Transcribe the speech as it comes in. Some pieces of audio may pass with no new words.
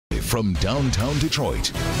From downtown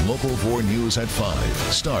Detroit, Local 4 News at 5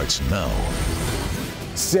 starts now.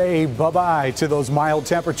 Say bye-bye to those mild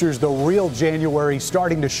temperatures. The real January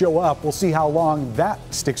starting to show up. We'll see how long that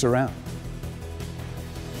sticks around.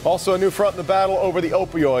 Also, a new front in the battle over the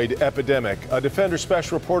opioid epidemic. A Defender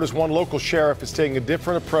Special reporters one local sheriff is taking a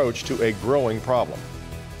different approach to a growing problem.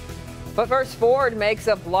 But first, Ford makes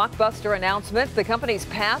a blockbuster announcement. The company's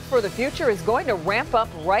path for the future is going to ramp up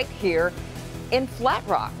right here in Flat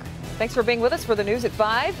Rock. Thanks for being with us for the news at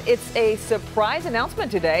 5. It's a surprise announcement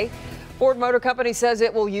today. Ford Motor Company says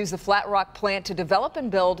it will use the Flat Rock plant to develop and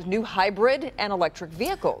build new hybrid and electric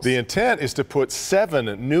vehicles. The intent is to put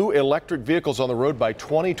 7 new electric vehicles on the road by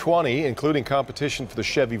 2020, including competition for the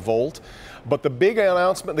Chevy Volt. But the big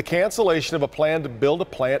announcement, the cancellation of a plan to build a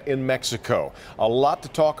plant in Mexico. A lot to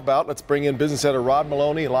talk about. Let's bring in business editor Rod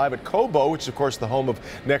Maloney live at Cobo, which is, of course, the home of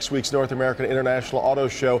next week's North American International Auto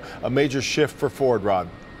Show. A major shift for Ford, Rod.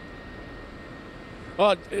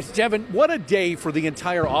 Devin, what a day for the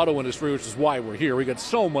entire auto industry, which is why we're here. We got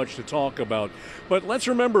so much to talk about. But let's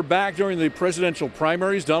remember back during the presidential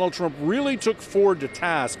primaries, Donald Trump really took Ford to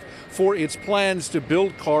task for its plans to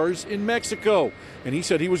build cars in Mexico. And he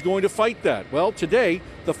said he was going to fight that. Well, today,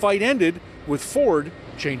 the fight ended with Ford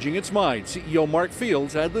changing its mind. CEO Mark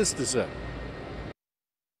Fields had this to say.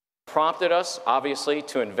 Prompted us, obviously,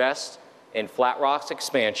 to invest in Flat Rock's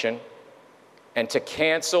expansion and to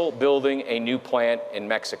cancel building a new plant in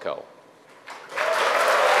Mexico.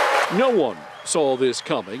 No one saw this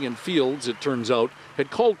coming, and Fields, it turns out, had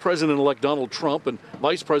called President-elect Donald Trump and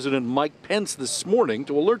Vice President Mike Pence this morning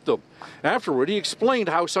to alert them. Afterward, he explained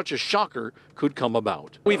how such a shocker could come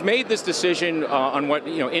about. We've made this decision on what,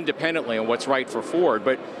 independently on what's right for Ford,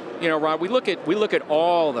 but, Rod, we look at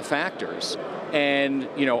all the factors. And,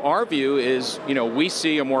 our view is, we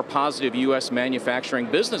see a more positive U.S. manufacturing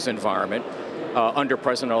business environment under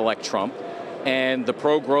President-elect Trump and the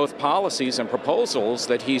pro-growth policies and proposals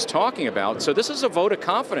that he's talking about. So this is a vote of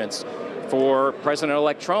confidence for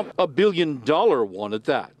President-elect Trump. $1 billion one at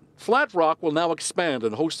that. Flat Rock will now expand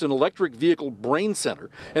and host an electric vehicle brain center,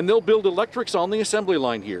 and they'll build electrics on the assembly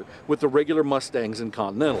line here with the regular Mustangs and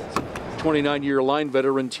Continentals. 29-year line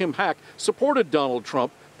veteran Tim Hack supported Donald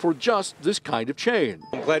Trump for just this kind of change.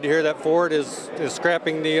 I'm glad to hear that Ford is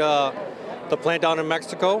scrapping the plant down in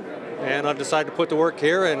Mexico, and I've decided to put the work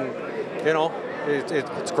here, and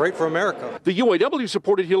it's great for America. The UAW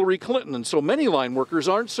supported Hillary Clinton, and so many line workers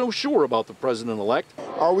aren't so sure about the president-elect.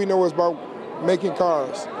 All we know is about making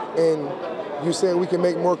cars, and you saying we can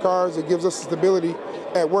make more cars, it gives us stability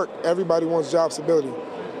at work. Everybody wants job stability,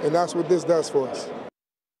 and that's what this does for us.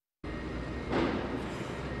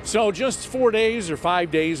 So just 4 days or 5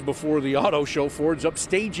 days before the auto show, Ford's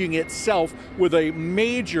upstaging itself with a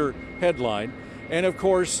major headline. And of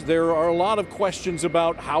course, there are a lot of questions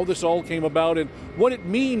about how this all came about and what it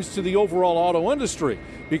means to the overall auto industry.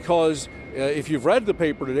 Because if you've read the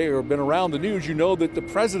paper today or been around the news, you know that the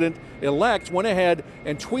president-elect went ahead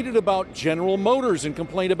and tweeted about General Motors and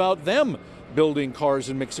complained about them building cars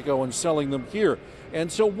in Mexico and selling them here.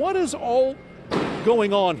 And so what is all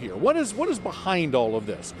going on here? What is behind all of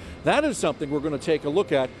this? That is something we're going to take a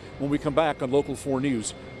look at when we come back on Local 4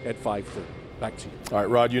 News at 5:30. Back to you. All right,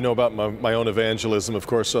 Rod, you know about my own evangelism, of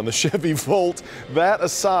course, on the Chevy Volt. That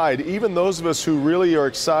aside, even those of us who really are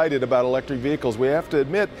excited about electric vehicles, we have to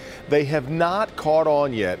admit they have not caught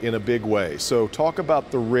on yet in a big way. So talk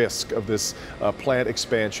about the risk of this plant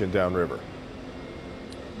expansion downriver.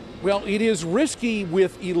 Well, it is risky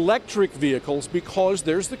with electric vehicles because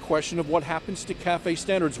there's the question of what happens to CAFE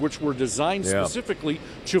standards, which were designed specifically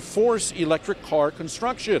to force electric car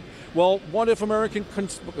construction. Well, what if American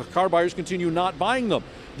car buyers continue not buying them?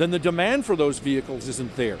 Then the demand for those vehicles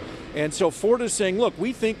isn't there. And so Ford is saying, look,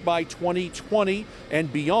 we think by 2020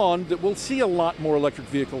 and beyond that we'll see a lot more electric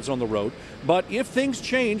vehicles on the road. But if things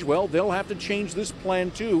change, well, they'll have to change this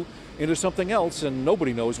plan too into something else, and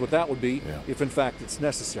nobody knows what that would be if in fact it's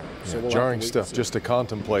necessary. So we'll jarring stuff just to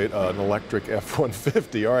contemplate an electric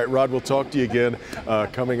F-150. All right, Rod, we'll talk to you again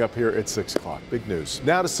coming up here at 6 o'clock. Big news.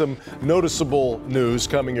 Now to some noticeable news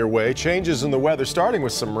coming your way. Changes in the weather, starting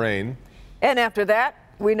with some rain. And after that,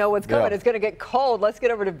 we know what's coming. It's going to get cold. Let's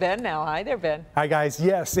get over to Ben now. Hi there, Ben. Hi, guys.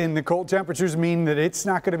 Yes, and the cold temperatures mean that it's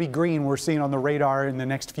not going to be green we're seeing on the radar in the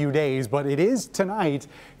next few days, but it is tonight.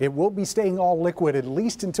 It will be staying all liquid at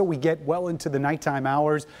least until we get well into the nighttime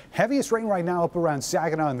hours. Heaviest rain right now up around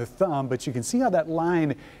Saginaw and the Thumb, but you can see how that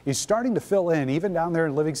line is starting to fill in. Even down there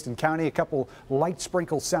in Livingston County, a couple light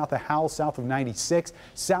sprinkles south of Howell, south of 96.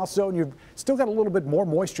 South zone, you've still got a little bit more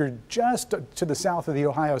moisture just to the south of the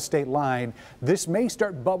Ohio state line. This may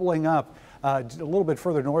start bubbling up a little bit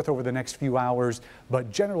further north over the next few hours,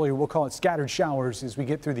 but generally we'll call it scattered showers as we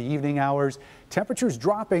get through the evening hours. Temperatures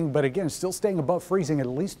dropping, but again, still staying above freezing at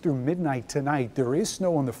least through midnight tonight. There is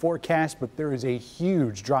snow in the forecast, but there is a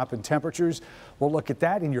huge drop in temperatures. We'll look at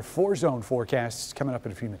that in your 4-zone forecasts coming up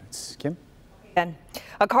in a few minutes. Kim? And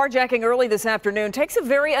a carjacking early this afternoon takes a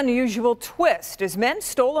very unusual twist. As men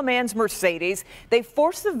stole a man's Mercedes, they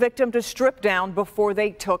forced the victim to strip down before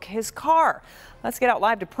they took his car. Let's get out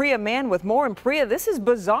live to Priya Mann with more. And Priya, this is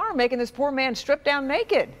bizarre, making this poor man strip down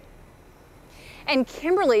naked. And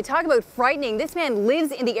Kimberly, talk about frightening. This man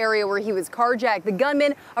lives in the area where he was carjacked. The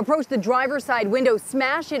gunman approached the driver's side window,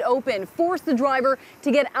 smashed it open, forced the driver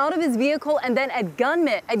to get out of his vehicle, and then at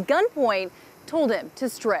gunpoint told him to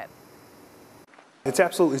strip. It's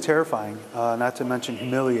absolutely terrifying, not to mention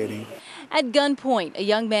humiliating. At gunpoint, a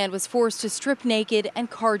young man was forced to strip naked and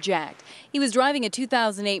carjacked. He was driving a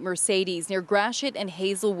 2008 Mercedes near Gratiot and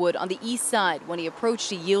Hazelwood on the east side when he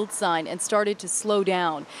approached a yield sign and started to slow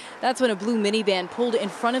down. That's when a blue minivan pulled in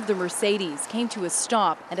front of the Mercedes, came to a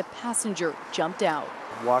stop, and a passenger jumped out.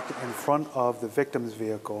 Walked in front of the victim's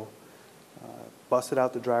vehicle, busted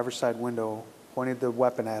out the driver's side window, pointed the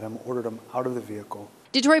weapon at him, ordered him out of the vehicle.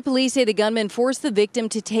 Detroit police say the gunman forced the victim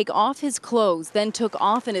to take off his clothes, then took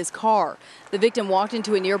off in his car. The victim walked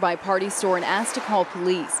into a nearby party store and asked to call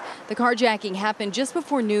police. The carjacking happened just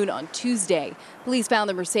before noon on Tuesday. Police found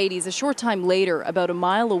the Mercedes a short time later, about a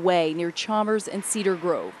mile away near Chalmers and Cedar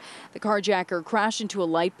Grove. The carjacker crashed into a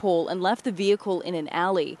light pole and left the vehicle in an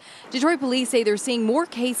alley. Detroit police say they're seeing more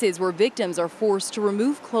cases where victims are forced to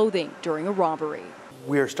remove clothing during a robbery.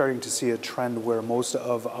 We are starting to see a trend where most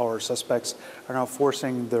of our suspects are now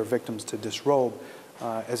forcing their victims to disrobe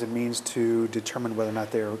as a means to determine whether or not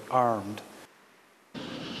they are armed.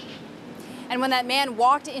 And when that man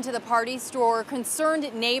walked into the party store,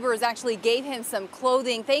 concerned neighbors actually gave him some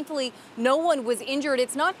clothing. Thankfully, no one was injured.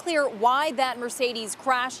 It's not clear why that Mercedes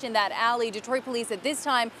crashed in that alley. Detroit police at this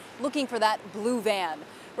time looking for that blue van.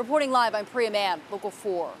 Reporting live, I'm Priya Mann, Local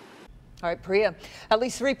 4. All right, Priya. At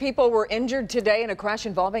least 3 people were injured today in a crash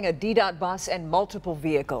involving a DDOT bus and multiple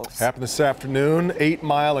vehicles. Happened this afternoon, 8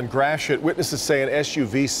 Mile and Gratiot. Witnesses say an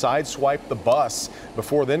SUV sideswiped the bus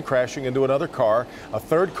before then crashing into another car. A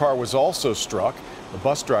third car was also struck. The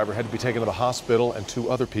bus driver had to be taken to the hospital, and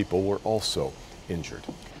 2 other people were also injured.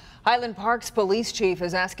 Highland Park's police chief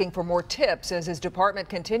is asking for more tips as his department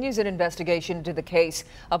continues an investigation into the case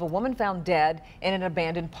of a woman found dead in an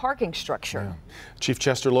abandoned parking structure. Yeah. Chief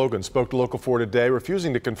Chester Logan spoke to Local 4 today,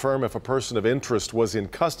 refusing to confirm if a person of interest was in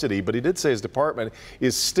custody, but he did say his department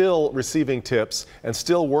is still receiving tips and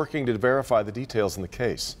still working to verify the details in the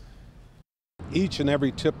case. Each and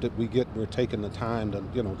every tip that we get, we're taking the time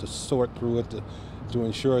to, to sort through it, to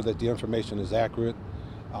ensure that the information is accurate.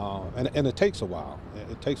 And it takes a while.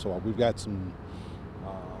 It takes a while. We've got some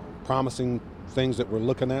promising things that we're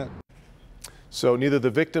looking at. So neither the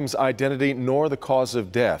victim's identity nor the cause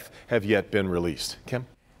of death have yet been released. Kim?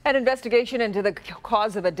 An investigation into the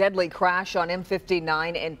cause of a deadly crash on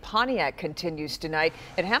M59 in Pontiac continues tonight.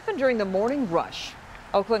 It happened during the morning rush.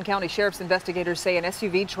 Oakland County Sheriff's investigators say an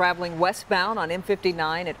SUV traveling westbound on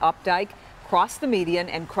M59 at Updike crossed the median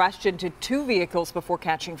and crashed into 2 vehicles before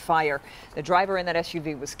catching fire. The driver in that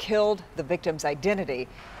SUV was killed. The victim's identity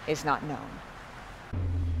is not known.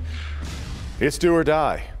 It's do or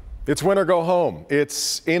die. It's win or go home.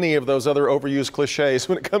 It's any of those other overused cliches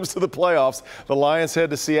when it comes to the playoffs. The Lions head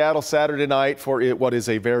to Seattle Saturday night for what is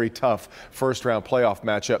a very tough first-round playoff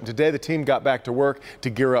matchup. And today the team got back to work to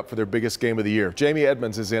gear up for their biggest game of the year. Jamie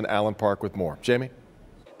Edmonds is in Allen Park with more. Jamie?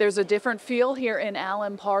 There's a different feel here in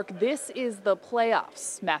Allen Park. This is the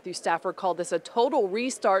playoffs. Matthew Stafford called this a total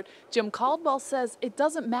restart. Jim Caldwell says it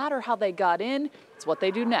doesn't matter how they got in, it's what they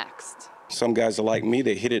do next. Some guys are like me,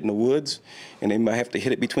 they hit it in the woods, and they might have to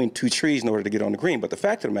hit it between 2 trees in order to get on the green. But the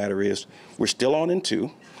fact of the matter is, we're still on in 2,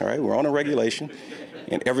 all right? We're on a regulation,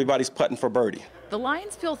 and everybody's putting for birdie. The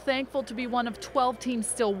Lions feel thankful to be one of 12 teams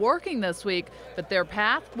still working this week, but their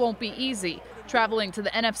path won't be easy. Traveling to the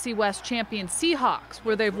NFC West champion Seahawks,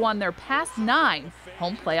 where they've won their past 9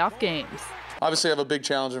 home playoff games. Obviously, I have a big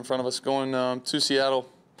challenge in front of us going to Seattle,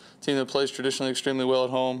 a team that plays traditionally extremely well at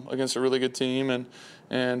home against a really good team, and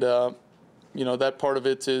that part of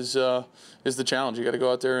it is the challenge. You got to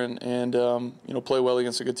go out there and play well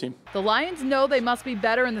against a good team. The Lions know they must be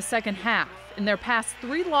better in the second half. In their past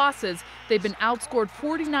 3 losses, they've been outscored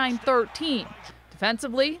 49-13.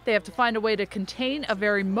 Defensively, they have to find a way to contain a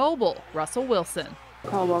very mobile Russell Wilson.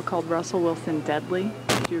 Caldwell called Russell Wilson deadly.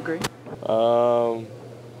 Do you agree?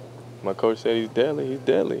 My coach said he's deadly. He's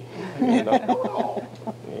deadly. He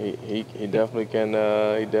definitely can.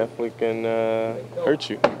 He definitely can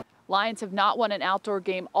hurt you. Lions have not won an outdoor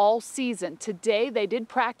game all season. Today, they did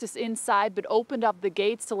practice inside, but opened up the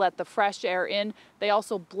gates to let the fresh air in. They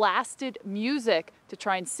also blasted music to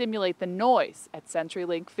try and simulate the noise at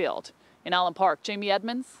CenturyLink Field. In Allen Park, Jamie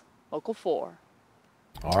Edmonds, Local 4.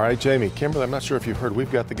 All right, Jamie. Kimberly, I'm not sure if you've heard, we've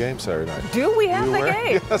got the game Saturday night. Do we have the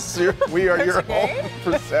game? Yes, we are your home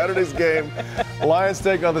for Saturday's game. Lions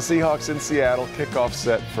take on the Seahawks in Seattle. Kickoff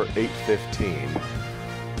set for 8:15.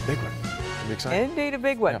 Big one. You excited? Indeed, a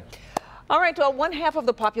big one. Yeah. All right, well, one half of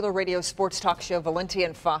the popular radio sports talk show, Valenti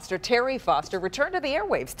and Foster, Terry Foster, returned to the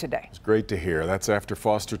airwaves today. It's great to hear. That's after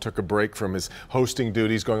Foster took a break from his hosting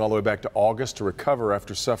duties, going all the way back to August to recover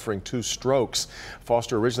after suffering 2 strokes.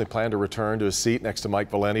 Foster originally planned to return to his seat next to Mike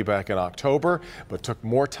Valenti back in October, but took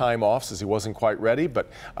more time off since he wasn't quite ready, but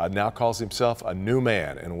now calls himself a new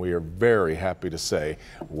man, and we are very happy to say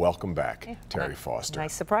welcome back, Terry Foster.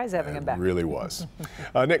 Nice surprise having him back. It really was.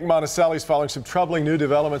 Nick Monticelli's following some troubling new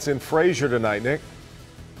developments in Fraser tonight. Nick?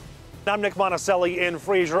 I'm Nick Monticelli in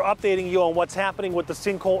Fraser, updating you on what's happening with the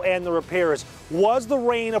sinkhole and the repairs. Was the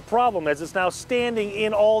rain a problem as it's now standing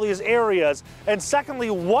in all these areas? And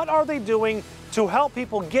secondly, what are they doing to help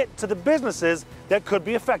people get to the businesses that could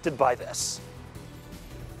be affected by this?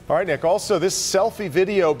 All right, Nick, also this selfie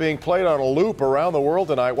video being played on a loop around the world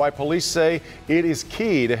tonight, why police say it is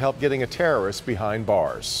key to help getting a terrorist behind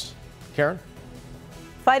bars. Karen?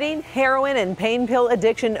 Fighting heroin and pain pill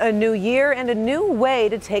addiction, a new year and a new way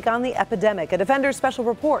to take on the epidemic. A Defender special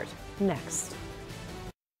report next.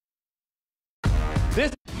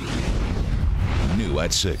 This new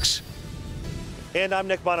at 6. And I'm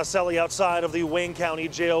Nick Monticelli outside of the Wayne County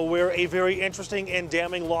Jail, where a very interesting and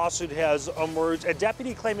damning lawsuit has emerged. A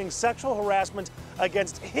deputy claiming sexual harassment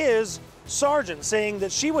against his sergeant, saying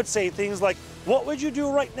that she would say things like, "What would you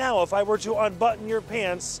do right now if I were to unbutton your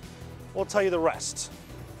pants?" We'll tell you the rest.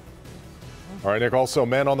 All right, Nick, also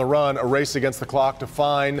men on the run, a race against the clock to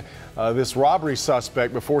find this robbery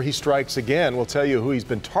suspect before he strikes again. We'll tell you who he's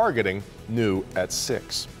been targeting, new at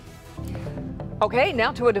 6. Okay,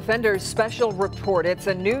 now to a Defender's special report. It's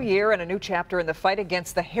a new year and a new chapter in the fight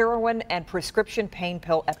against the heroin and prescription pain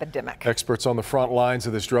pill epidemic. Experts on the front lines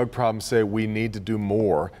of this drug problem say we need to do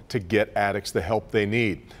more to get addicts the help they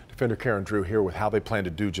need. Defender Karen Drew here with how they plan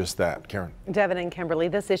to do just that. Karen. Devin and Kimberly,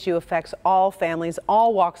 this issue affects all families,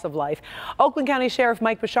 all walks of life. Oakland County Sheriff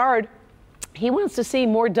Mike Bouchard, he wants to see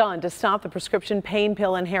more done to stop the prescription pain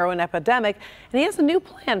pill and heroin epidemic, and he has a new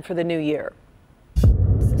plan for the new year.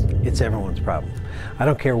 It's everyone's problem. I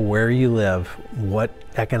don't care where you live, what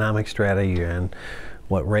economic strata you're in,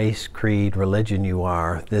 what race, creed, religion you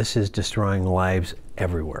are. This is destroying lives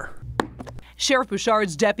everywhere. Sheriff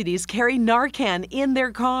Bouchard's deputies carry Narcan in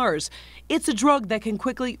their cars. It's a drug that can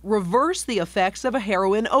quickly reverse the effects of a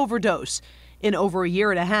heroin overdose. In over a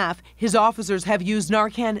year and a half, his officers have used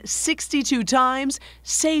Narcan 62 times,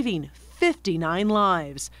 saving 59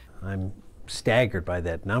 lives. I'm staggered by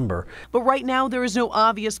that number. But right now, there is no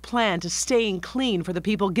obvious plan to staying clean for the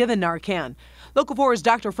people given Narcan. Local 4's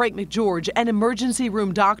Dr. Frank McGeorge, an emergency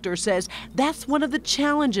room doctor, says that's one of the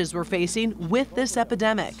challenges we're facing with this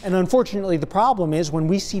epidemic. And unfortunately, the problem is when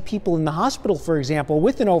we see people in the hospital, for example,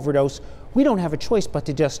 with an overdose, we don't have a choice but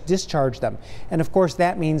to just discharge them. And of course,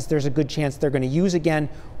 that means there's a good chance they're going to use again,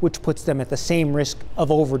 which puts them at the same risk of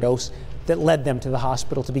overdose that led them to the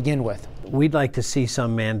hospital to begin with. We'd like to see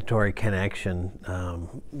some mandatory connection,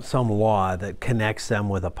 some law that connects them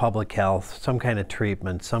with a public health, some kind of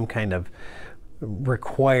treatment, some kind of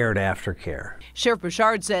required aftercare. Sheriff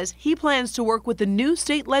Bouchard says he plans to work with the new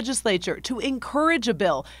state legislature to encourage a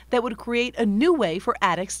bill that would create a new way for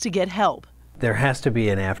addicts to get help. There has to be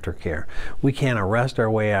an aftercare. We can't arrest our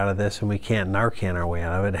way out of this, and we can't Narcan our way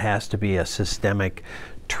out of it. It has to be a systemic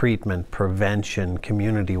treatment, prevention,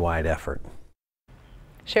 community-wide effort.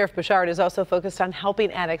 Sheriff Bouchard is also focused on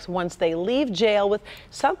helping addicts once they leave jail with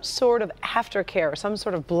some sort of aftercare, some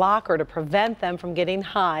sort of blocker to prevent them from getting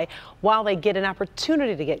high while they get an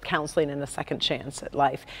opportunity to get counseling and a second chance at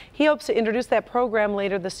life. He hopes to introduce that program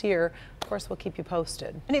later this year. Of course, we'll keep you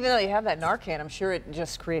posted. And even though you have that Narcan, I'm sure it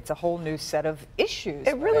just creates a whole new set of issues.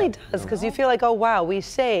 It really does, because you feel like, oh, wow, we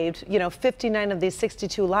saved, 59 of these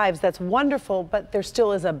 62 lives. That's wonderful, but there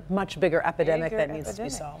still is a much bigger epidemic that needs to be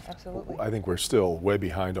solved. Absolutely. I think we're still way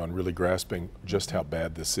behind on really grasping just how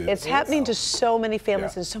bad this is. It's happening to so many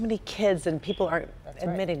families and so many kids, and people aren't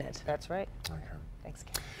admitting it. That's right. Thanks,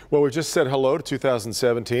 Kim. Well, we just said hello to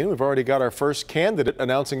 2017. We've already got our first candidate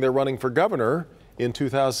announcing they're running for governor in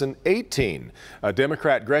 2018.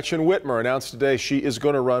 Democrat Gretchen Whitmer announced today she is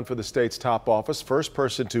going to run for the state's top office. First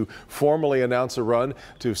person to formally announce a run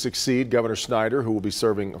to succeed Governor Snyder, who will be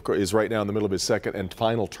serving, of course, is right now in the middle of his second and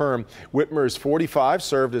final term. Whitmer is 45,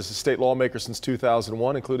 served as a state lawmaker since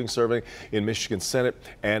 2001, including serving in Michigan Senate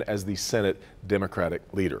and as the Senate Democratic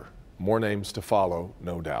leader. More names to follow,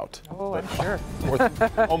 no doubt. Oh, I'm sure.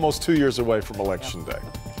 Almost 2 years away from Election Day.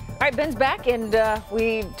 All right, Ben's back, and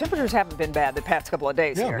temperatures haven't been bad the past couple of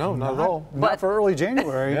days here. No, not at all. Not for early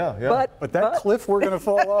January. But that cliff we're going to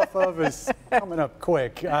fall off of is coming up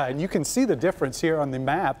quick. And you can see the difference here on the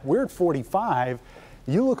map. We're at 45.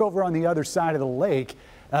 You look over on the other side of the lake.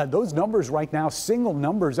 Those numbers right now, single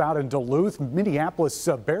numbers out in Duluth. Minneapolis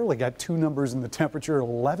barely got 2 numbers in the temperature,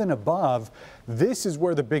 11 above. This is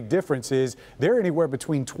where the big difference is. They're anywhere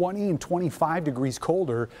between 20 and 25 degrees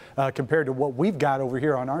colder compared to what we've got over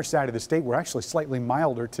here on our side of the state. We're actually slightly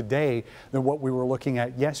milder today than what we were looking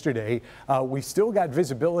at yesterday. We've still got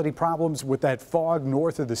visibility problems with that fog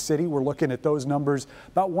north of the city. We're looking at those numbers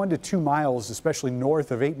about 1 to 2 miles, especially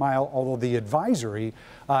north of 8 Mile, although the advisory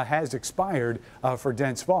has expired for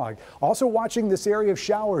dense fog. Also watching this area of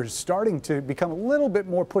showers starting to become a little bit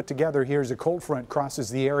more put together here as a cold front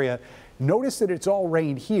crosses the area. Notice that it's all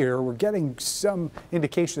rain here. We're getting some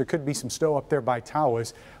indication there could be some snow up there by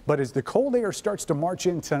Tawas. But as the cold air starts to march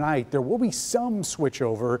in tonight, there will be some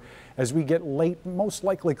switchover as we get late, most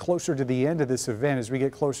likely closer to the end of this event. As we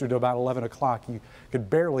get closer to about 11 o'clock, you could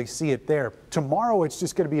barely see it there. Tomorrow, it's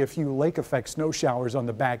just going to be a few lake effect snow showers on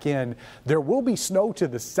the back end. There will be snow to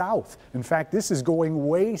the south. In fact, this is going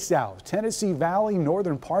way south. Tennessee Valley,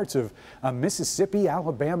 northern parts of Mississippi,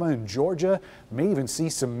 Alabama, and Georgia. May even see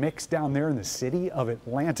some mix down there in the city of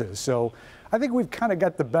Atlanta. So I think we've kind of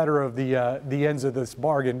got the better of the ends of this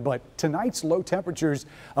bargain, but tonight's low temperatures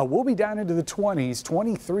will be down into the 20s,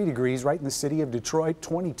 23 degrees right in the city of Detroit,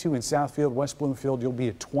 22 in Southfield, West Bloomfield, you'll be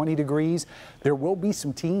at 20 degrees. There will be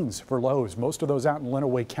some teens for lows. Most of those out in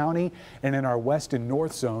Lenawee County and in our west and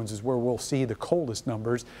north zones is where we'll see the coldest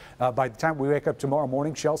numbers. By the time we wake up tomorrow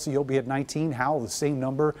morning, Chelsea, you'll be at 19, Howell, the same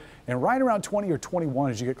number, and right around 20 or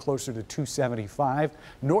 21 as you get closer to 275.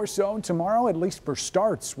 North zone tomorrow, at least for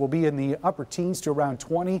starts, will be in the upper teens to around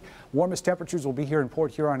 20. Warmest temperatures will be here in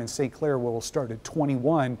Port Huron and St. Clair, where we'll start at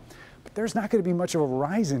 21. But there's not going to be much of a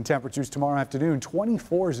rise in temperatures tomorrow afternoon.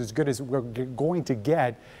 24 is as good as we're going to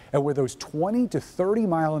get. And with those 20 to 30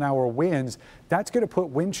 mile an hour winds, that's going to put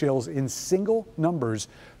wind chills in single numbers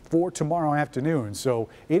for tomorrow afternoon. So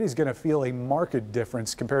it is going to feel a marked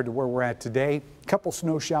difference compared to where we're at today. A couple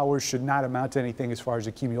snow showers should not amount to anything as far as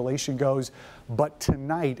accumulation goes. But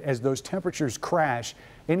tonight, as those temperatures crash,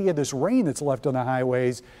 any of this rain that's left on the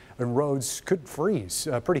highways and roads could freeze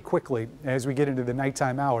pretty quickly as we get into the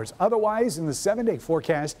nighttime hours. Otherwise, in the 7-day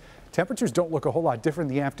forecast, temperatures don't look a whole lot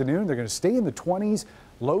different in the afternoon. They're going to stay in the 20s,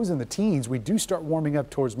 lows in the teens. We do start warming up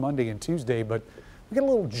towards Monday and Tuesday, but we got a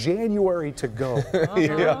little January to go.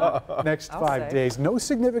 Next 5 days. No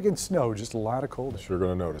significant snow, just a lot of cold. Sure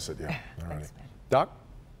going to notice it, yeah. All right. Doc?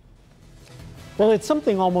 Well, it's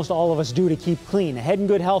something almost all of us do to keep clean. Head in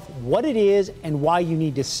Good Health, what it is and why you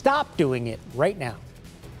need to stop doing it right now.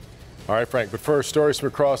 All right, Frank, but first, stories from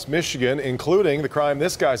across Michigan, including the crime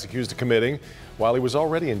this guy's accused of committing while he was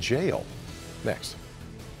already in jail. Next.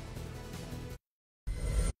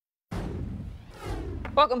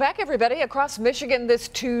 Welcome back, everybody. Across Michigan this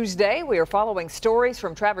Tuesday, we are following stories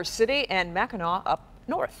from Traverse City and Mackinac up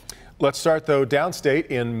north. Let's start, though, downstate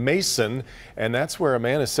in Mason, and that's where a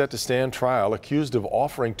man is set to stand trial accused of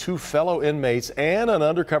offering 2 fellow inmates and an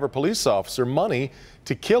undercover police officer money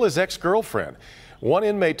to kill his ex-girlfriend. One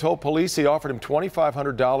inmate told police he offered him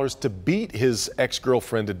 $2,500 to beat his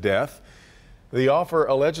ex-girlfriend to death. The offer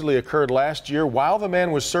allegedly occurred last year while the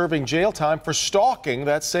man was serving jail time for stalking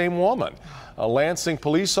that same woman. A Lansing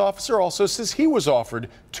police officer also says he was offered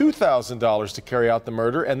 $2,000 to carry out the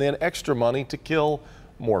murder and then extra money to kill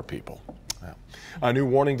more people. A new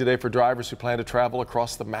warning today for drivers who plan to travel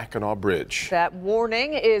across the Mackinac Bridge. That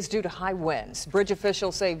warning is due to high winds. Bridge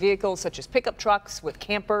officials say vehicles such as pickup trucks with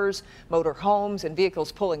campers, motor homes, and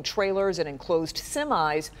vehicles pulling trailers and enclosed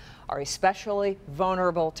semis are especially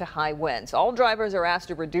vulnerable to high winds. All drivers are asked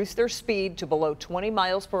to reduce their speed to below 20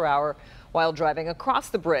 miles per hour while driving across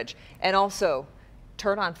the bridge, and also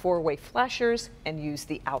turn on 4-way flashers and use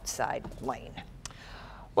the outside lane.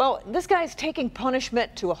 Well, this guy's taking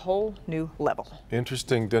punishment to a whole new level.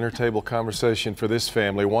 Interesting dinner table conversation for this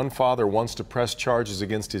family. One father wants to press charges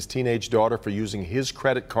against his teenage daughter for using his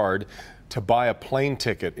credit card to buy a plane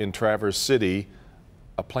ticket in Traverse City,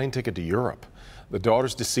 a plane ticket to Europe. The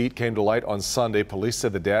daughter's deceit came to light on Sunday. Police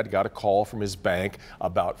said the dad got a call from his bank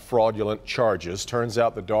about fraudulent charges. Turns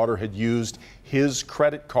out the daughter had used his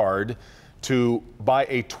credit card to buy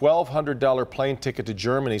a $1,200 plane ticket to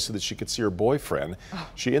Germany so that she could see her boyfriend.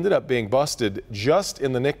 She ended up being busted just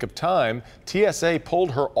in the nick of time. TSA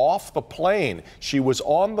pulled her off the plane. She was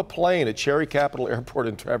on the plane at Cherry Capital Airport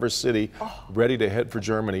in Traverse City, ready to head for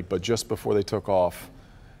Germany, but just before they took off.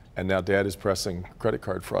 And now Dad is pressing credit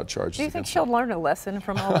card fraud charges. Do you think she'll learn a lesson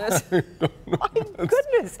from all this? My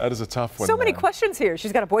goodness. That is a tough one. So many questions here.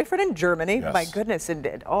 She's got a boyfriend in Germany. Yes. My goodness,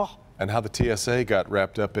 and how the TSA got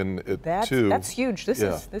wrapped up in it too. That's huge. This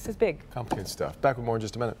is big. Complicated stuff. Back with more in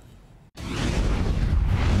just a minute.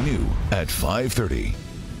 New at 5:30.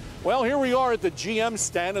 Well, here we are at the GM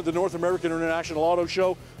stand at the North American International Auto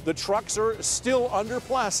Show. The trucks are still under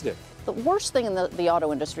plastic. The worst thing in the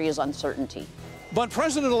auto industry is uncertainty. But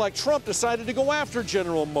President-elect Trump decided to go after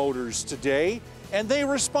General Motors today, and they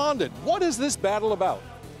responded. What is this battle about?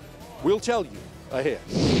 We'll tell you ahead.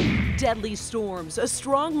 Deadly storms, a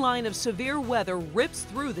strong line of severe weather rips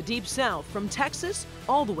through the Deep South from Texas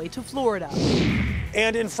all the way to Florida.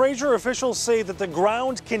 And in Fraser, officials say that the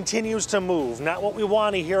ground continues to move. Not what we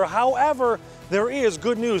want to hear. However, there is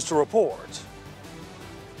good news to report.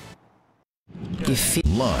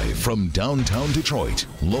 Live from downtown Detroit,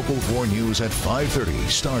 Local 4 News at 5:30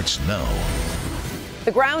 starts now.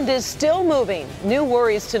 The ground is still moving. New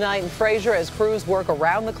worries tonight in Fraser as crews work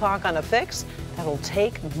around the clock on a fix that will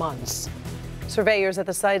take months. Surveyors at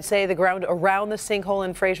the site say the ground around the sinkhole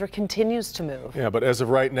in Fraser continues to move. Yeah, but as of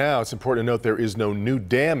right now, it's important to note there is no new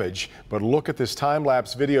damage. But look at this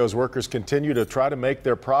time-lapse video as workers continue to try to make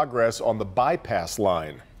their progress on the bypass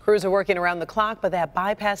line. Crews are working around the clock, but that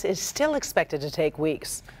bypass is still expected to take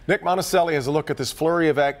weeks. Nick Monticelli has a look at this flurry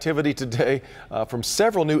of activity today from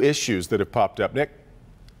several new issues that have popped up. Nick?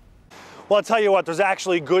 Well, I'll tell you what, there's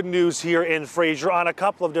actually good news here in Fraser on a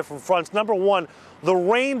couple of different fronts. Number one, the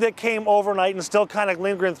rain that came overnight and still kind of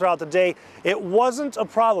lingering throughout the day, it wasn't a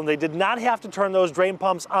problem. They did not have to turn those drain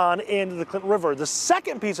pumps on into the Clinton River. The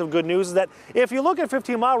second piece of good news is that if you look at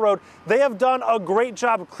 15 Mile Road, they have done a great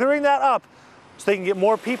job of clearing that up so they can get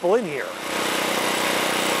more people in here.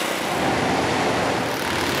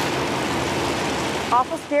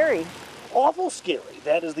 Awful scary. Awful scary.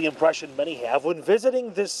 That is the impression many have when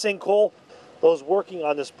visiting this sinkhole. Those working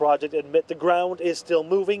on this project admit the ground is still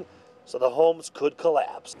moving, so the homes could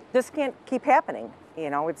collapse. This can't keep happening. You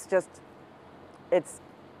know, it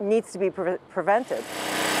needs to be prevented.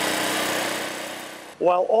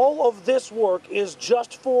 While all of this work is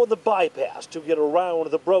just for the bypass to get around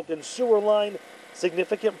the broken sewer line,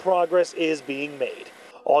 significant progress is being made.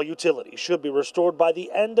 All utilities should be restored by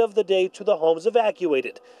the end of the day to the homes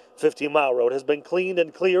evacuated. 15 Mile Road has been cleaned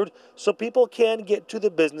and cleared so people can get to the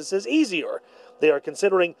businesses easier. They are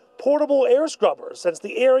considering portable air scrubbers since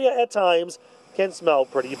the area at times can smell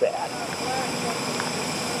pretty bad.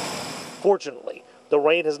 Fortunately, the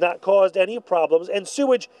rain has not caused any problems and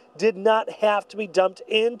sewage did not have to be dumped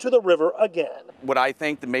into the river again. What I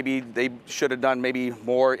think that maybe they should have done maybe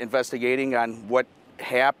more investigating on what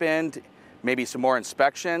happened, maybe some more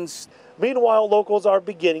inspections. Meanwhile, locals are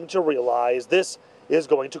beginning to realize this is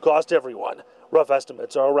going to cost everyone. Rough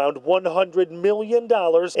estimates are around $100 million,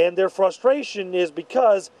 and their frustration is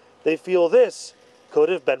because they feel this could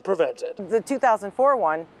have been prevented. The 2004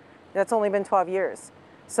 one, that's only been 12 years.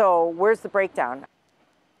 So where's the breakdown?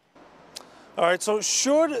 All right, so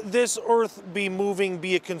should this earth be moving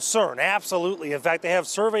be a concern? Absolutely. In fact, they have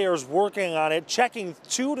surveyors working on it, checking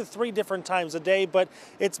 2 to 3 different times a day, but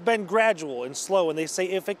it's been gradual and slow. And they say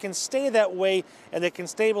if it can stay that way and they can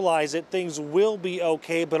stabilize it, things will be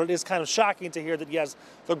okay. But it is kind of shocking to hear that, yes,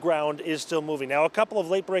 the ground is still moving. Now, a couple of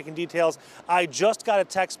late-breaking details. I just got a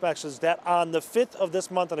text message that on the 5th of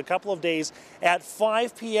this month, in a couple of days, at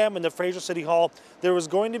 5 p.m. in the Fraser City Hall, there was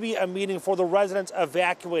going to be a meeting for the residents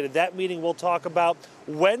evacuated. That meeting will talk about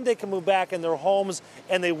when they can move back in their homes,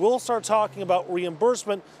 and they will start talking about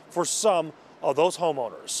reimbursement for some of those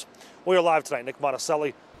homeowners. We are live tonight. Nick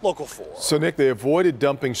Monticelli, Local 4. So, Nick, they avoided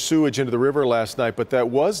dumping sewage into the river last night, but that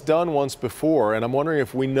was done once before, and I'm wondering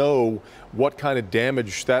if we know what kind of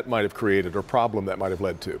damage that might have created or problem that might have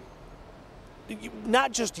led to.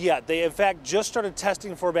 Not just yet. They, in fact, just started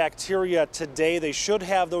testing for bacteria today. They should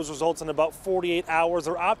have those results in about 48 hours.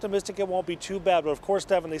 They're optimistic it won't be too bad, but of course,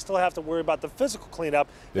 Devin, they still have to worry about the physical cleanup,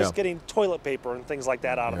 just getting toilet paper and things like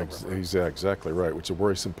that out of the river. He's exactly right, which is a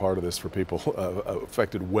worrisome part of this for people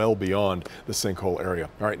affected well beyond the sinkhole area.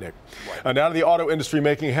 All right, Nick. Now to the auto industry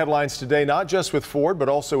making headlines today, not just with Ford, but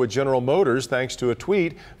also with General Motors, thanks to a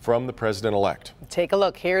tweet from the president-elect. Take a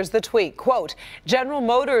look. Here's the tweet. Quote, General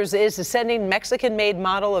Motors is sending Mexican-made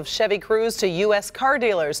model of Chevy Cruze to U.S. car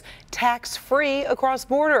dealers, tax-free across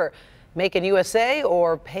border. Make in USA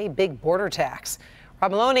or pay big border tax.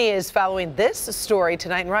 Rob Maloney is following this story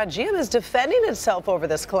tonight, and Rod, GM is defending itself over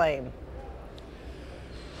this claim.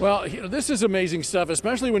 Well, this is amazing stuff,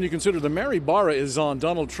 especially when you consider that Mary Barra is on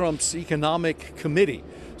Donald Trump's economic committee.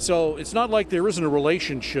 So it's not like there isn't a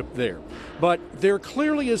relationship there. But there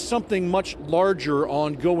clearly is something much larger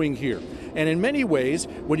ongoing here. And in many ways,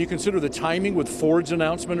 when you consider the timing with Ford's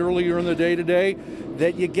announcement earlier in the day today,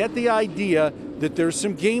 that you get the idea that there's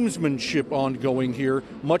some gamesmanship ongoing here,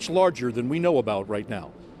 much larger than we know about right now.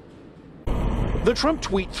 The Trump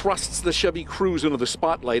tweet thrusts the Chevy Cruze into the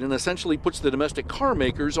spotlight and essentially puts the domestic car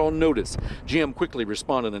makers on notice. GM quickly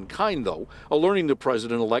responded in kind, though, alerting the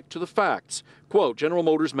president-elect to the facts. Quote, General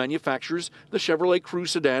Motors manufactures the Chevrolet Cruze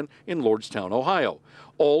sedan in Lordstown, Ohio.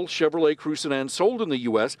 All Chevrolet Cruze sedans sold in the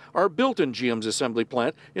U.S. are built in GM's assembly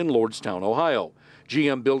plant in Lordstown, Ohio.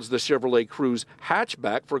 GM builds the Chevrolet Cruze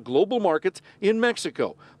hatchback for global markets in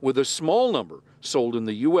Mexico, with a small number sold in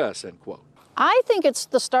the U.S., end quote. I think it's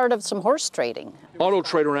the start of some horse trading. Auto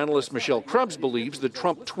trader analyst Michelle Krebs believes the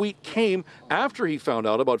Trump tweet came after he found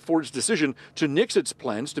out about Ford's decision to nix its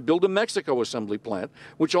plans to build a Mexico assembly plant,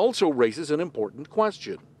 which also raises an important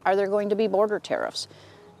question. Are there going to be border tariffs?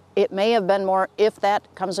 It may have been more, if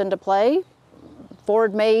that comes into play,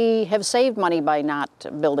 Ford may have saved money by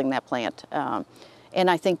not building that plant. And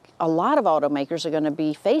I think a lot of automakers are going to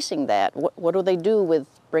be facing that. What do they do with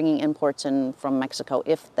bringing imports in from Mexico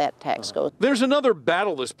if that tax goes? There's another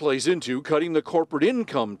battle this plays into, cutting the corporate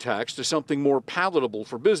income tax to something more palatable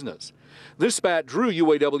for business. This spat drew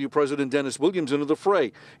UAW President Dennis Williams into the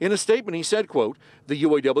fray. In a statement, he said, quote, the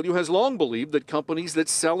UAW has long believed that companies that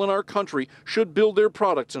sell in our country should build their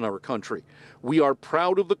products in our country. We are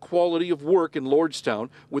proud of the quality of work in Lordstown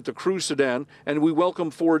with the Cruze sedan, and we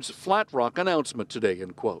welcome Ford's Flat Rock announcement today,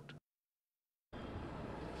 end quote.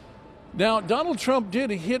 Now, Donald Trump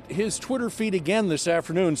did hit his Twitter feed again this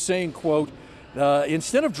afternoon saying, quote,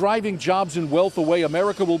 instead of driving jobs and wealth away,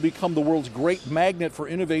 America will become the world's great magnet for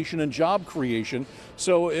innovation and job creation.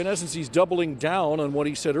 So, in essence, he's doubling down on what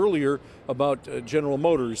he said earlier about General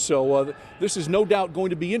Motors. So, this is no doubt going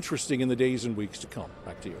to be interesting in the days and weeks to come.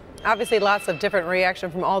 Back to you. Obviously, lots of different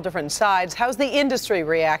reaction from all different sides. How's the industry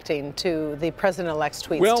reacting to the president-elect's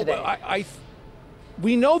tweets today?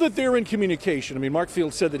 We know that they're in communication. I mean, Mark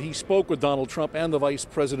Field said that he spoke with Donald Trump and the vice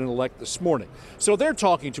president-elect this morning. So they're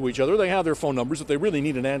talking to each other. They have their phone numbers. If they really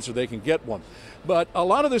need an answer, they can get one. But a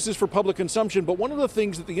lot of this is for public consumption. But one of the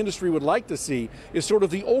things that the industry would like to see is sort of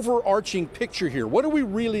the overarching picture here. What are we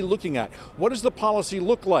really looking at? What does the policy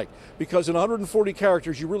look like? Because in 140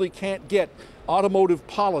 characters, you really can't get automotive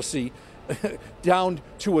policy down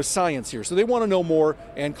to a science here. So they want to know more,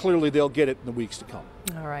 and clearly they'll get it in the weeks to come.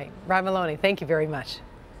 All right. Rod Maloney, thank you very much.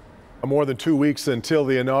 More than 2 weeks until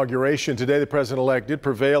the inauguration. Today, the president-elect did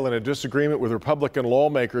prevail in a disagreement with Republican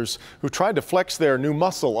lawmakers who tried to flex their new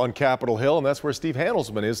muscle on Capitol Hill, and that's where Steve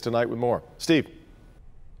Handelsman is tonight with more. Steve.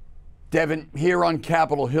 Devin, here on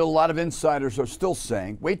Capitol Hill, a lot of insiders are still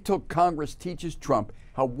saying, wait till Congress teaches Trump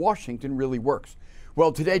how Washington really works.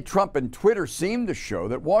 Well, today, Trump and Twitter seem to show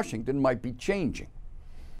that Washington might be changing.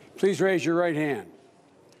 Please raise your right hand.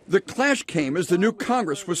 The clash came as the new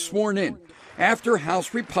Congress was sworn in, after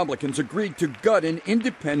House Republicans agreed to gut an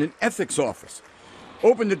independent ethics office.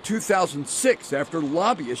 Opened in 2006 after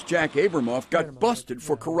lobbyist Jack Abramoff got busted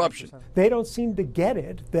for corruption. They don't seem to get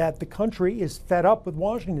it that the country is fed up with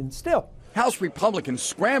Washington still. House Republicans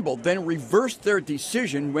scrambled, then reversed their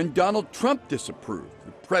decision when Donald Trump disapproved.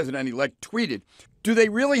 The president-elect tweeted, do they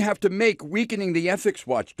really have to make weakening the ethics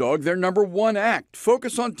watchdog their #1 act?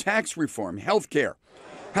 Focus on tax reform, health care.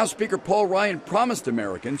 House Speaker Paul Ryan promised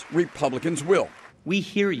Americans Republicans will. We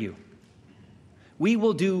hear you. We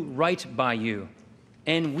will do right by you,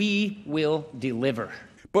 and we will deliver.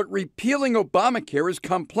 But repealing Obamacare is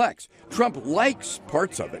complex. Trump likes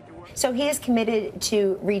parts of it. So he is committed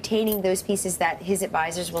to retaining those pieces that his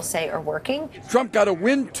advisors will say are working. Trump got a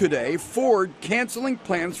win today, Ford canceling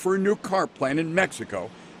plans for a new car plant in Mexico,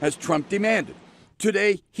 as Trump demanded.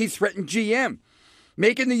 Today, he threatened GM,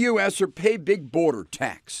 make in the U.S. or pay big border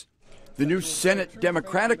tax. The new Senate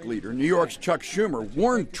Democratic leader, New York's Chuck Schumer,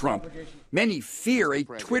 warned Trump many fear a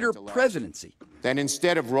Twitter presidency. Then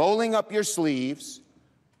instead of rolling up your sleeves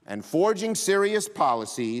and forging serious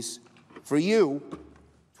policies, for you,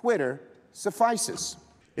 Twitter suffices.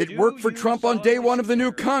 It worked for Trump on day one of the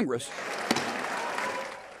new Congress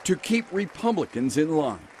to keep Republicans in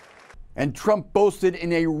line. And Trump boasted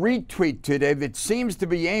in a retweet today that seems to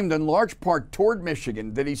be aimed in large part toward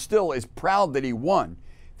Michigan that he still is proud that he won,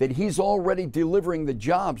 that he's already delivering the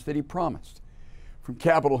jobs that he promised. From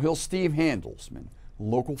Capitol Hill, Steve Handelsman,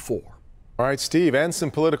 Local 4. All right, Steve, and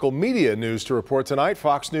some political media news to report tonight.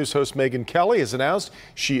 Fox News host Megyn Kelly has announced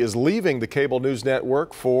she is leaving the cable news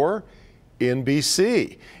network for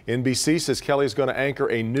NBC. NBC says Kelly is going to anchor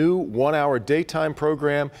a new one-hour daytime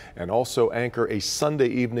program and also anchor a Sunday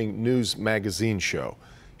evening news magazine show.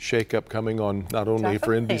 Shake-up coming on not only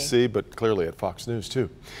for NBC, but clearly at Fox News, too.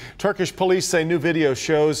 Turkish police say new video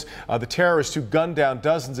shows the terrorists who gunned down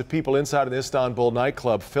dozens of people inside an Istanbul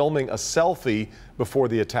nightclub filming a selfie before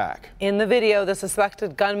the attack. In the video, the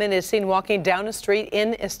suspected gunman is seen walking down a street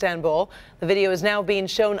in Istanbul. The video is now being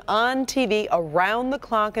shown on TV around the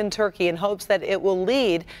clock in Turkey in hopes that it will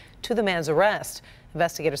lead to the man's arrest.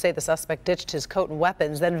 Investigators say the suspect ditched his coat and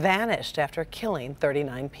weapons, then vanished after killing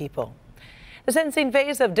 39 people. The sentencing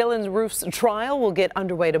phase of Dylan Roof's trial will get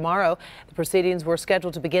underway tomorrow. The proceedings were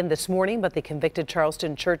scheduled to begin this morning, but the convicted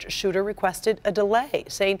Charleston church shooter requested a delay,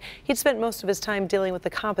 saying he'd spent most of his time dealing with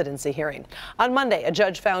the competency hearing. On Monday, a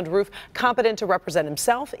judge found Roof competent to represent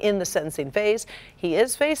himself in the sentencing phase. He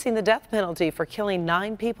is facing the death penalty for killing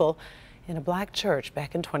 9 people in a black church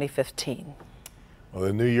back in 2015. Well,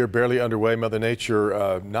 the new year barely underway. Mother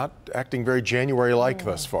Nature not acting very January-like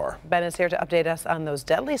thus far. Ben is here to update us on those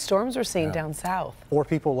deadly storms we're seeing down south. 4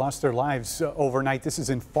 people lost their lives overnight. This is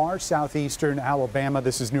in far southeastern Alabama.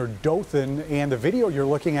 This is near Dothan, and the video you're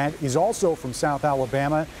looking at is also from South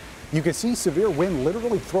Alabama. You can see severe wind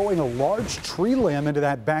literally throwing a large tree limb into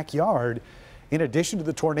that backyard. In addition to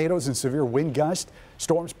the tornadoes and severe wind gusts,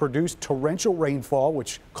 storms produced torrential rainfall,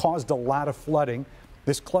 which caused a lot of flooding.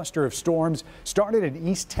 This cluster of storms started in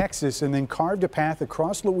East Texas and then carved a path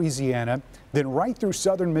across Louisiana, then right through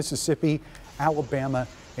southern Mississippi, Alabama,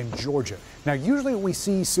 and Georgia. Now, usually we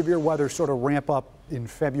see severe weather sort of ramp up in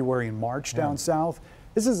February and March down south.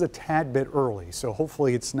 This is a tad bit early, so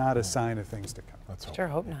hopefully it's not a sign of things to come. Let's hope. Sure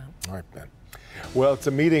hope not. All right, Ben. Well, it's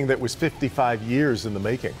a meeting that was 55 years in the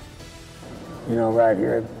making. You know, right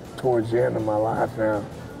here towards the end of my life now,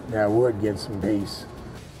 I would get some peace.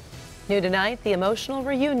 New tonight, the emotional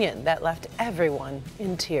reunion that left everyone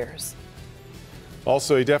in tears.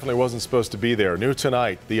 Also, he definitely wasn't supposed to be there. New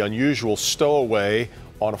tonight, the unusual stowaway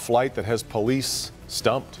on a flight that has police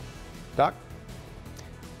stumped. Doc?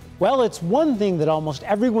 Well, it's one thing that almost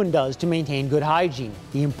everyone does to maintain good hygiene.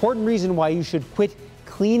 The important reason why you should quit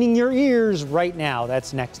cleaning your ears right now.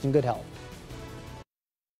 That's next in Good Health.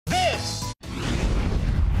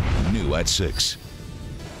 New at 6.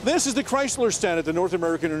 This is the Chrysler stand at the North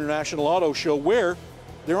American International Auto Show, where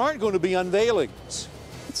there aren't going to be unveilings.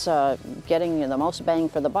 It's getting the most bang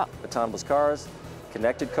for the buck. Autonomous cars,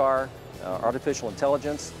 connected car, artificial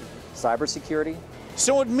intelligence, cybersecurity.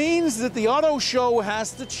 So it means that the auto show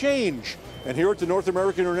has to change. And here at the North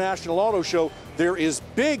American International Auto Show, there is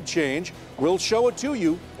big change. We'll show it to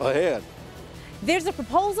you ahead. There's a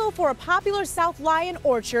proposal for a popular South Lyon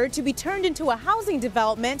orchard to be turned into a housing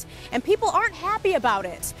development, and people aren't happy about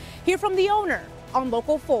it. Hear from the owner on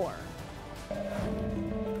Local 4. All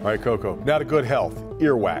right, Coco, now to Good Health.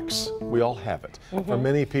 Earwax. We all have it. For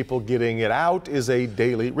many people, getting it out is a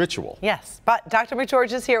daily ritual. Yes, but Dr.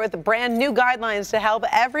 McGeorge is here with brand new guidelines to help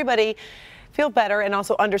everybody feel better and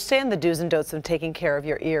also understand the do's and don'ts of taking care of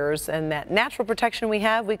your ears. And that natural protection we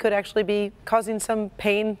have, we could actually be causing some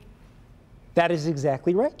pain. That is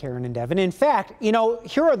exactly right, Karen and Devin. In fact, you know,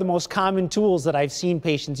 here are the most common tools that I've seen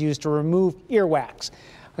patients use to remove earwax.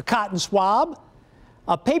 A cotton swab,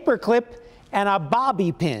 a paper clip, and a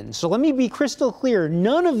bobby pin. So let me be crystal clear.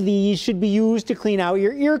 None of these should be used to clean out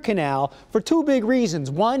your ear canal for 2 big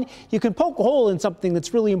reasons. One, you can poke a hole in something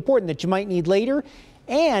that's really important that you might need later.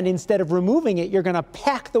 And instead of removing it, you're going to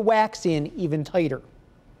pack the wax in even tighter.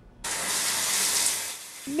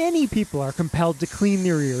 Many people are compelled to clean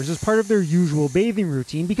their ears as part of their usual bathing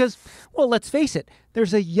routine because, well, let's face it,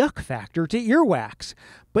 there's a yuck factor to earwax.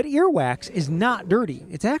 But earwax is not dirty.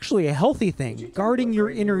 It's actually a healthy thing, guarding your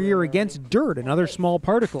inner ear against dirt and other small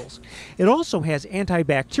particles. It also has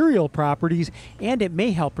antibacterial properties, and it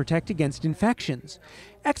may help protect against infections.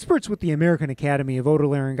 Experts with the American Academy of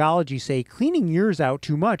Otolaryngology say cleaning ears out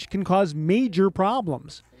too much can cause major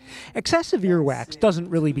problems. Excessive earwax doesn't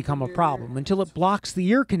really become a problem until it blocks the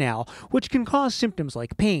ear canal, which can cause symptoms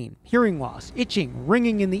like pain, hearing loss, itching,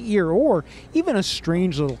 ringing in the ear, or even a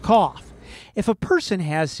strange little cough. If a person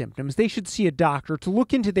has symptoms, they should see a doctor to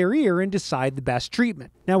look into their ear and decide the best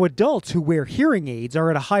treatment. Now, adults who wear hearing aids are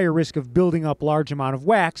at a higher risk of building up large amount of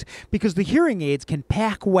wax because the hearing aids can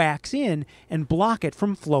pack wax in and block it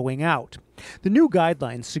from flowing out. The new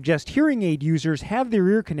guidelines suggest hearing aid users have their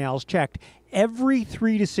ear canals checked every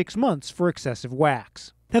 3 to 6 months for excessive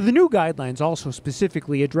wax. Now, the new guidelines also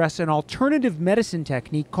specifically address an alternative medicine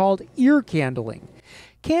technique called ear candling.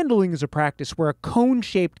 Candling is a practice where a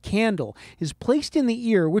cone-shaped candle is placed in the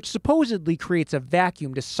ear, which supposedly creates a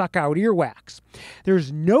vacuum to suck out earwax.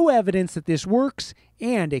 There's no evidence that this works,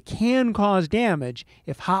 and it can cause damage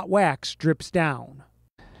if hot wax drips down.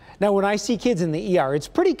 Now, when I see kids in the ER, it's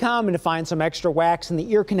pretty common to find some extra wax in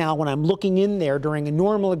the ear canal when I'm looking in there during a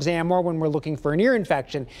normal exam or when we're looking for an ear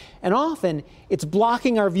infection. And often, it's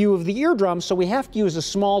blocking our view of the eardrum, so we have to use a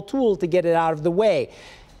small tool to get it out of the way.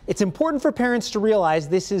 It's important for parents to realize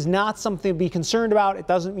this is not something to be concerned about. It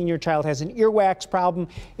doesn't mean your child has an earwax problem.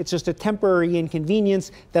 It's just a temporary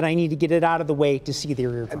inconvenience that I need to get it out of the way to see their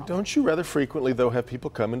eardrum. And don't you rather frequently, though, have people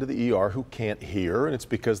come into the ER who can't hear, and it's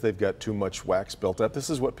because they've got too much wax built up? This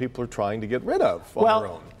is what people are trying to get rid of on their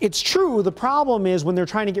own. It's true. The problem is when they're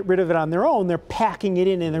trying to get rid of it on their own, they're packing it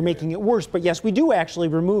in and they're making it worse. But yes, we do actually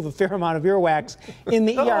remove a fair amount of earwax in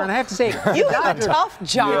the ER. And I have to say, you have a tough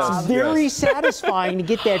job. It's very satisfying to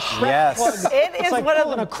get that Shrek plug. It is like one of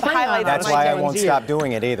the highlights. That's why I won't stop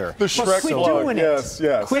doing it either. The Shrek plug. Yes.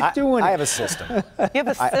 Quit doing it. I have a system. You have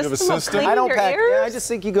a system? I don't pack. Ears? Yeah, I just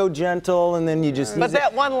think you go gentle and then you just. But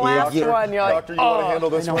that one last one, you're like, Doctor, you want to handle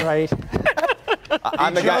this one? Right.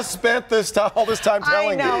 I'm the guy spent all this time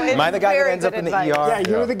telling you. Am I the guy that ends up in the ER? Yeah,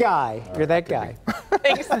 you're the guy. You're that guy.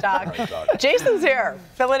 Thanks, Doc. Jason's here,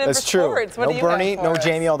 filling in That's for true. sports. What No do you Bernie, got no for us?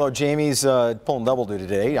 Jamie, although Jamie's pulling double duty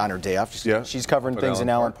today on her day off. She's covering things in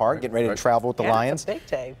Allen Park, getting ready to travel with the Lions. It's a big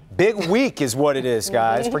day. Big week is what it is,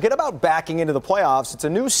 guys. Forget about backing into the playoffs. It's a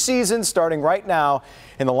new season starting right now,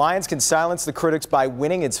 and the Lions can silence the critics by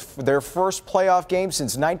winning their first playoff game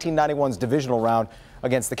since 1991's divisional round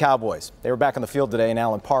against the Cowboys. They were back on the field today in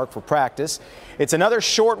Allen Park for practice. It's another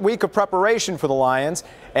short week of preparation for the Lions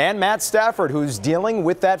and Matt Stafford, who's dealing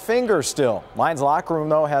with that finger still. Lions locker room,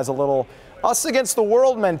 though, has a little us against the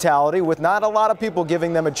world mentality with not a lot of people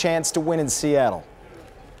giving them a chance to win in Seattle.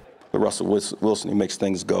 Russell Wilson, he makes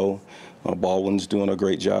things go. Baldwin's doing a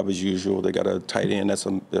great job as usual. They got a tight end that's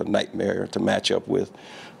a nightmare to match up with.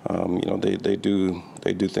 They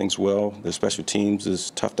do things well. Their special teams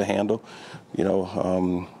is tough to handle.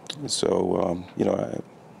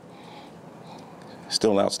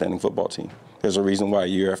 Still an outstanding football team. There's a reason why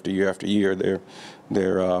year after year after year they're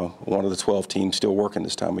one of the 12 teams still working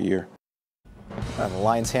this time of year. The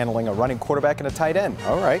Lions handling a running quarterback and a tight end.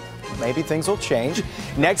 All right, maybe things will change.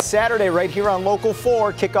 Next Saturday, right here on Local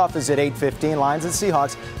 4, kickoff is at 8:15. Lions and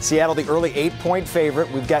Seahawks. Seattle, the early 8-point favorite.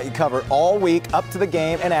 We've got you covered all week up to the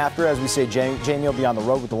game and after. As we say, Jamie will be on the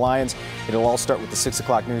road with the Lions. It'll all start with the 6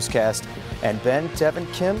 o'clock newscast. And Ben, Devin,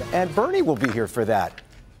 Kim, and Bernie will be here for that.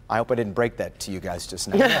 I hope I didn't break that to you guys just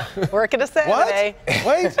now. Working a Saturday.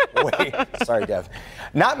 Wait. Sorry, Dev.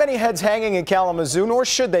 Not many heads hanging in Kalamazoo, nor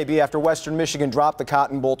should they be after Western Michigan dropped the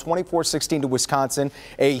Cotton Bowl 24-16 to Wisconsin.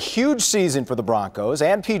 A huge season for the Broncos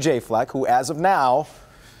and P.J. Fleck, who as of now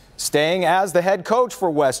staying as the head coach for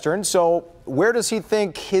Western. So where does he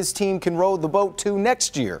think his team can row the boat to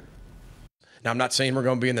next year? Now, I'm not saying we're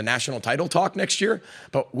going to be in the national title talk next year,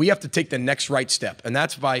 but we have to take the next right step, and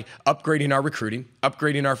that's by upgrading our recruiting,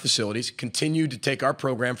 upgrading our facilities, continue to take our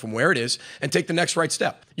program from where it is and take the next right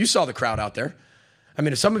step. You saw the crowd out there. I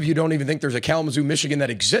mean, some of you don't even think there's a Kalamazoo, Michigan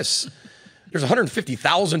that exists. There's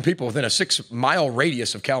 150,000 people within a 6-mile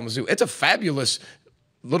radius of Kalamazoo. It's a fabulous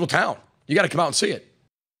little town. You got to come out and see it.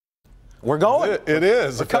 We're going. It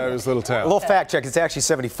is a fabulous little town. A little fact check. It's actually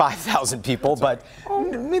 75,000 people, but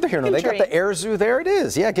neither here nor there. They got the Air Zoo there. It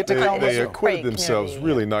is. Yeah, get to Kalamazoo. They acquitted themselves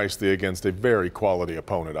really nicely against a very quality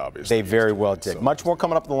opponent, obviously. They very well did. Much more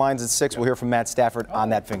coming up in the Lions at 6. We'll hear from Matt Stafford on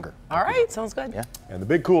that finger. All right. Sounds good. Yeah. And the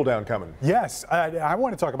big cool down coming. Yes. I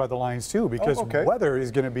want to talk about the Lions, too, because weather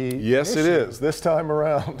is going to be Yes, it is. This time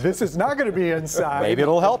around. This is not going to be inside. Maybe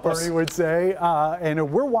it'll help us. Bernie would say.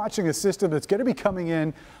 And we're watching a system that's going to be coming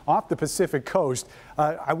in off the Pacific Coast.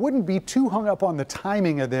 I wouldn't be too hung up on the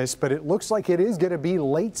timing of this, but it looks like it is going to be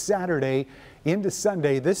late Saturday into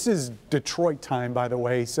Sunday. This is Detroit time, by the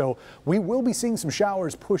way, so we will be seeing some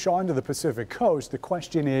showers push onto the Pacific Coast. The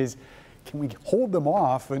question is, can we hold them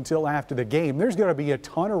off until after the game? There's going to be a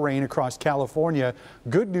ton of rain across California.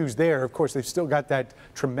 Good news there. Of course, they've still got that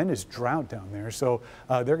tremendous drought down there, so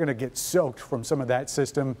they're going to get soaked from some of that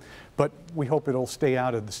system. But we hope it'll stay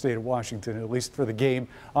out of the state of Washington, at least for the game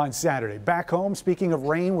on Saturday. Back home, speaking of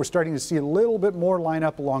rain, we're starting to see a little bit more line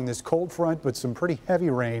up along this cold front, but some pretty heavy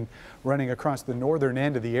rain running across the northern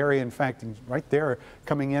end of the area. In fact, right there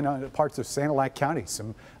coming in on parts of Sanilac County.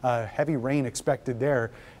 Some heavy rain expected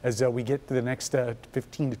there as we get to the next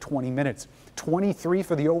 15 to 20 minutes. 23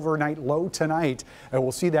 for the overnight low tonight. And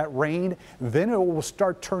we'll see that rain. Then it will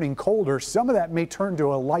start turning colder. Some of that may turn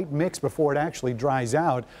to a light mix before it actually dries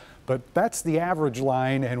out. But that's the average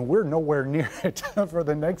line, and we're nowhere near it for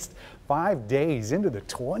the next 5 days. Into the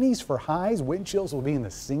 20s for highs. Wind chills will be in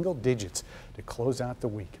the single digits to close out the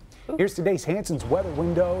week. Here's today's Hanson's weather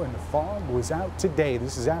window, and the fog was out today.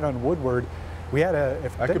 This is out on Woodward. We had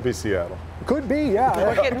that could be Seattle. Could be, yeah.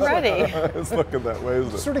 We're getting ready. It's looking that way,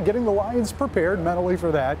 isn't it? Sort of getting the Lions prepared mentally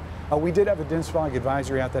for that. We did have a dense fog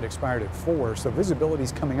advisory out that expired at 4, so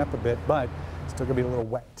visibility's coming up a bit, but still going to be a little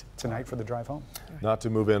wet tonight for the drive home. Not to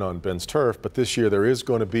move in on Ben's turf, but this year there is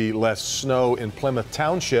going to be less snow in Plymouth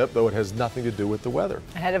Township, though it has nothing to do with the weather.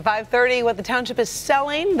 Ahead at 5:30, what the township is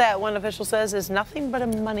selling, that one official says is nothing but a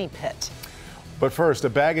money pit. But first, a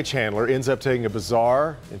baggage handler ends up taking a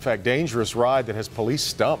bizarre, in fact, dangerous ride that has police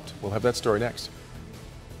stumped. We'll have that story next.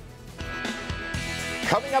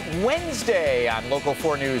 Coming up Wednesday on Local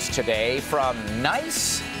 4 News today, from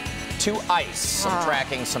nice to ice. I'm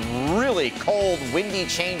tracking some really cold, windy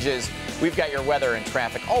changes. We've got your weather and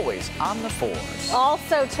traffic always on the 4s.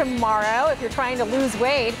 Also tomorrow, if you're trying to lose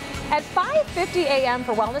weight, at 5:50 a.m.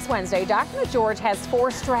 for Wellness Wednesday, Dr. George has 4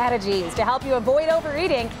 strategies to help you avoid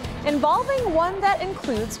overeating, involving one that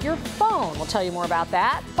includes your phone. We'll tell you more about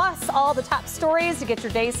that, plus all the top stories to get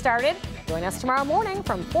your day started. Join us tomorrow morning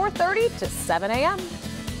from 4:30 to 7 a.m.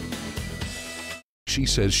 She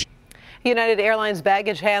says United Airlines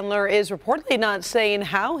baggage handler is reportedly not saying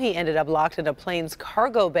how he ended up locked in a plane's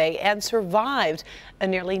cargo bay and survived a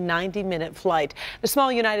nearly 90-minute flight. The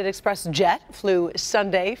small United Express jet flew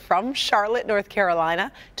Sunday from Charlotte, North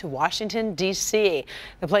Carolina to Washington, D.C.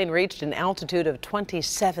 The plane reached an altitude of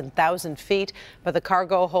 27,000 feet, but the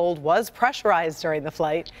cargo hold was pressurized during the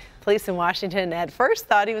flight. Police in Washington at first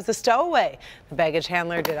thought he was a stowaway. The baggage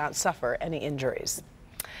handler did not suffer any injuries.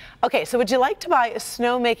 Okay, so would you like to buy a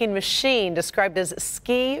snowmaking machine described as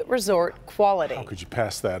ski resort quality? How could you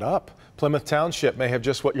pass that up? Plymouth Township may have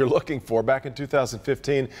just what you're looking for. Back in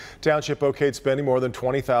 2015, Township okayed spending more than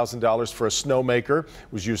 $20,000 for a snowmaker.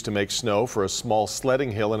 It was used to make snow for a small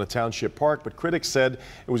sledding hill in a township park, but critics said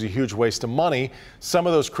it was a huge waste of money. Some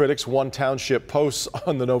of those critics won township posts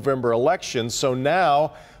on the November election, so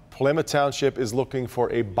now Plymouth Township is looking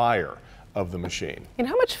for a buyer of the machine. You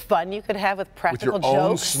know how much fun you could have with practical with your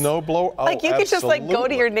jokes? Own snowblower? Oh, like you could just like go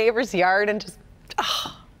to your neighbor's yard and just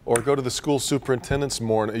or go to the school superintendent's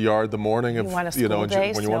yard the morning of, when you want a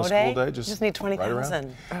school day, just need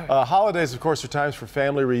 20,000. Holidays, of course, are times for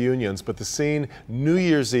family reunions, but the scene New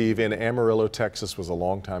Year's Eve in Amarillo, Texas was a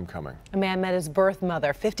long time coming. A man met his birth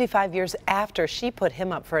mother 55 years after she put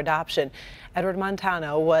him up for adoption. Edward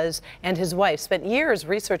Montano and his wife spent years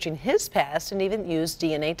researching his past and even used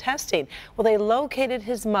DNA testing. Well, they located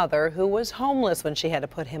his mother, who was homeless when she had to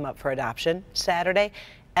put him up for adoption. Saturday,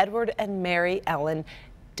 Edward and Mary Ellen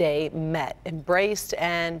Day met, embraced,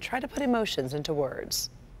 and tried to put emotions into words.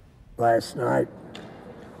 Last night,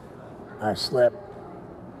 I slept.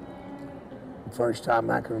 The first time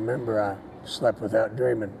I can remember, I slept without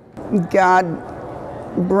dreaming. God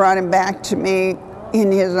brought him back to me in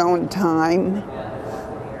his own time.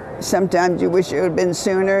 Sometimes you wish it would have been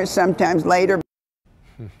sooner, sometimes later.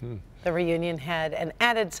 The reunion had an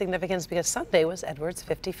added significance because Sunday was Edward's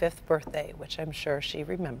 55th birthday, which I'm sure she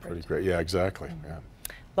remembered. Pretty great. Yeah, exactly. Yeah.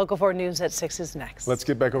 Local 4 News at 6 is next. Let's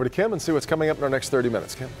get back over to Kim and see what's coming up in our next 30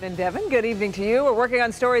 minutes. Kim. And Devin, good evening to you. We're working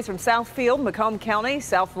on stories from Southfield, Macomb County,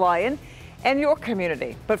 South Lyon, and your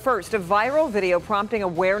community. But first, a viral video prompting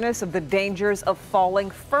awareness of the dangers of falling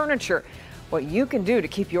furniture. What you can do to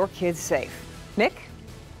keep your kids safe. Nick?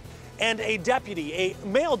 And a deputy, a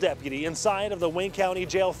male deputy inside of the Wayne County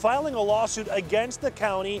Jail, filing a lawsuit against the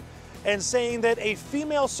county and saying that a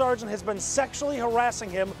female sergeant has been sexually harassing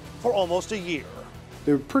him for almost a year.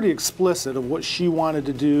 They were pretty explicit of what she wanted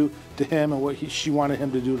to do to him and what she wanted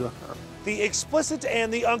him to do to her. The explicit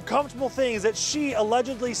and the uncomfortable things that she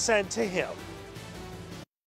allegedly said to him.